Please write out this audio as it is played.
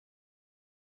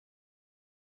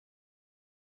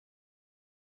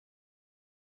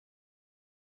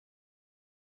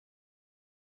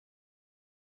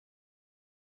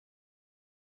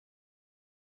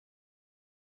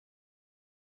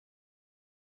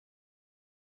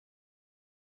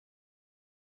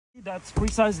That's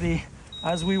precisely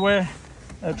as we were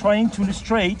trying to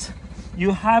illustrate.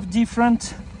 You have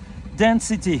different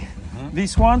density.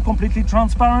 This one completely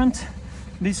transparent,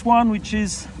 this one which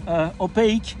is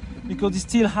opaque because it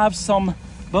still have some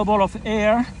bubble of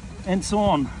air and so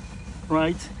on,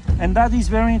 right? And that is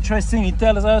very interesting. It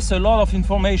tells us a lot of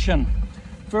information.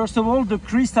 First of all, the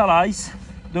crystal ice,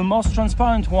 the most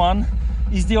transparent one,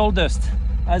 is the oldest,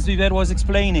 as Vivek was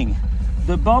explaining.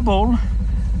 The bubble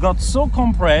got so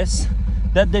compressed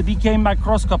that they became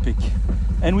macroscopic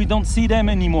and we don't see them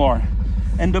anymore.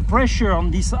 And the pressure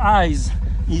on this ice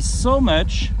is so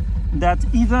much that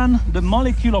even the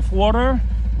molecule of water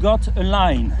got a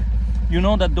line. You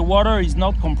know that the water is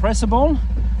not compressible,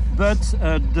 but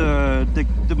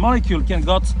the molecule can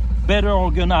got better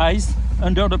organized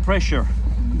under the pressure.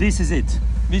 This is it.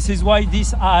 This is why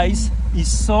this ice is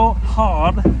so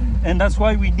hard, and that's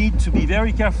why we need to be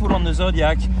very careful on the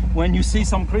Zodiac when you see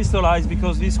some crystal ice,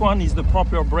 because this one is the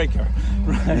proper breaker,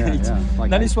 right? Yeah,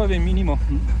 like that is why the minimum.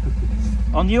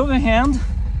 On the other hand,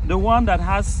 the one that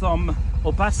has some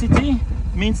opacity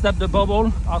means that the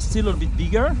bubbles are still a bit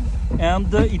bigger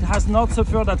and it has not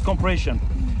suffered that compression.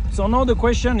 So now the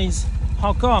question is,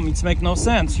 how come? It makes no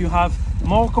sense. You have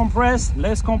more compressed,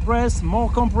 less compressed, more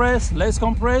compressed, less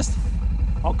compressed.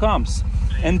 How comes?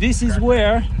 And this is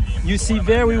where you see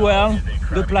very well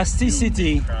the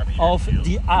plasticity of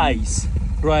the ice,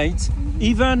 right?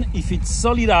 Even if it's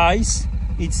solid ice,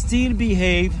 it still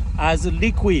behaves as a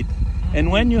liquid.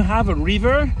 And when you have a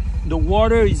river, the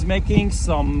water is making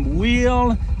some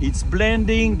wheel, it's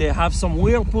blending, they have some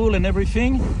whirlpool and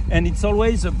everything, and it's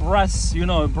always a brass, you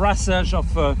know, a brassage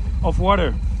of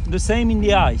water. The same in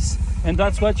the ice, and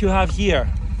that's what you have here.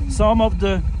 Some of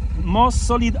the most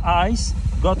solid ice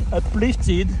got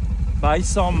uplifted by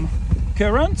some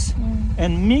currents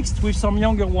and mixed with some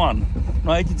younger one,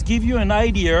 right? It gives you an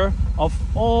idea of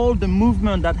all the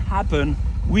movement that happen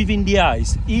within the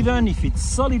ice. Even if it's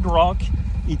solid rock,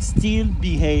 it still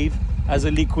behaves as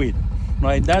a liquid,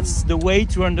 right? That's the way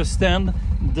to understand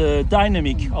the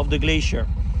dynamic of the glacier.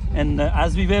 And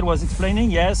as Vivek was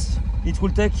explaining, yes, it will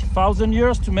take 1,000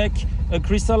 years to make a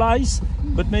crystal ice,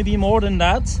 but maybe more than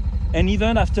that. And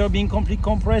even after being completely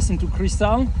compressed into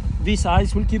crystal, this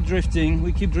ice will keep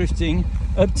drifting,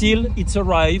 up till it's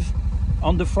arrived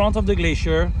on the front of the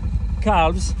glacier,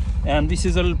 calves, and this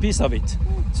is a little piece of it.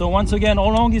 So once again, how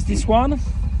long is this one?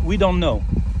 We don't know.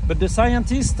 But the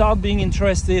scientists start being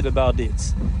interested about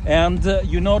it. And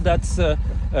you know that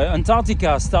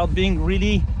Antarctica start being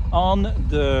really on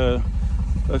the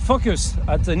focus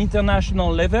at an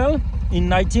international level in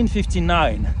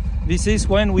 1959. This is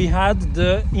when we had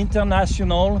the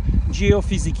International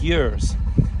Geophysics Years.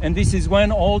 And this is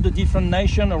when all the different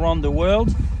nations around the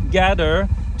world gather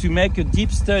to make a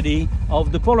deep study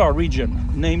of the polar region,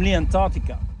 namely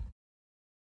Antarctica.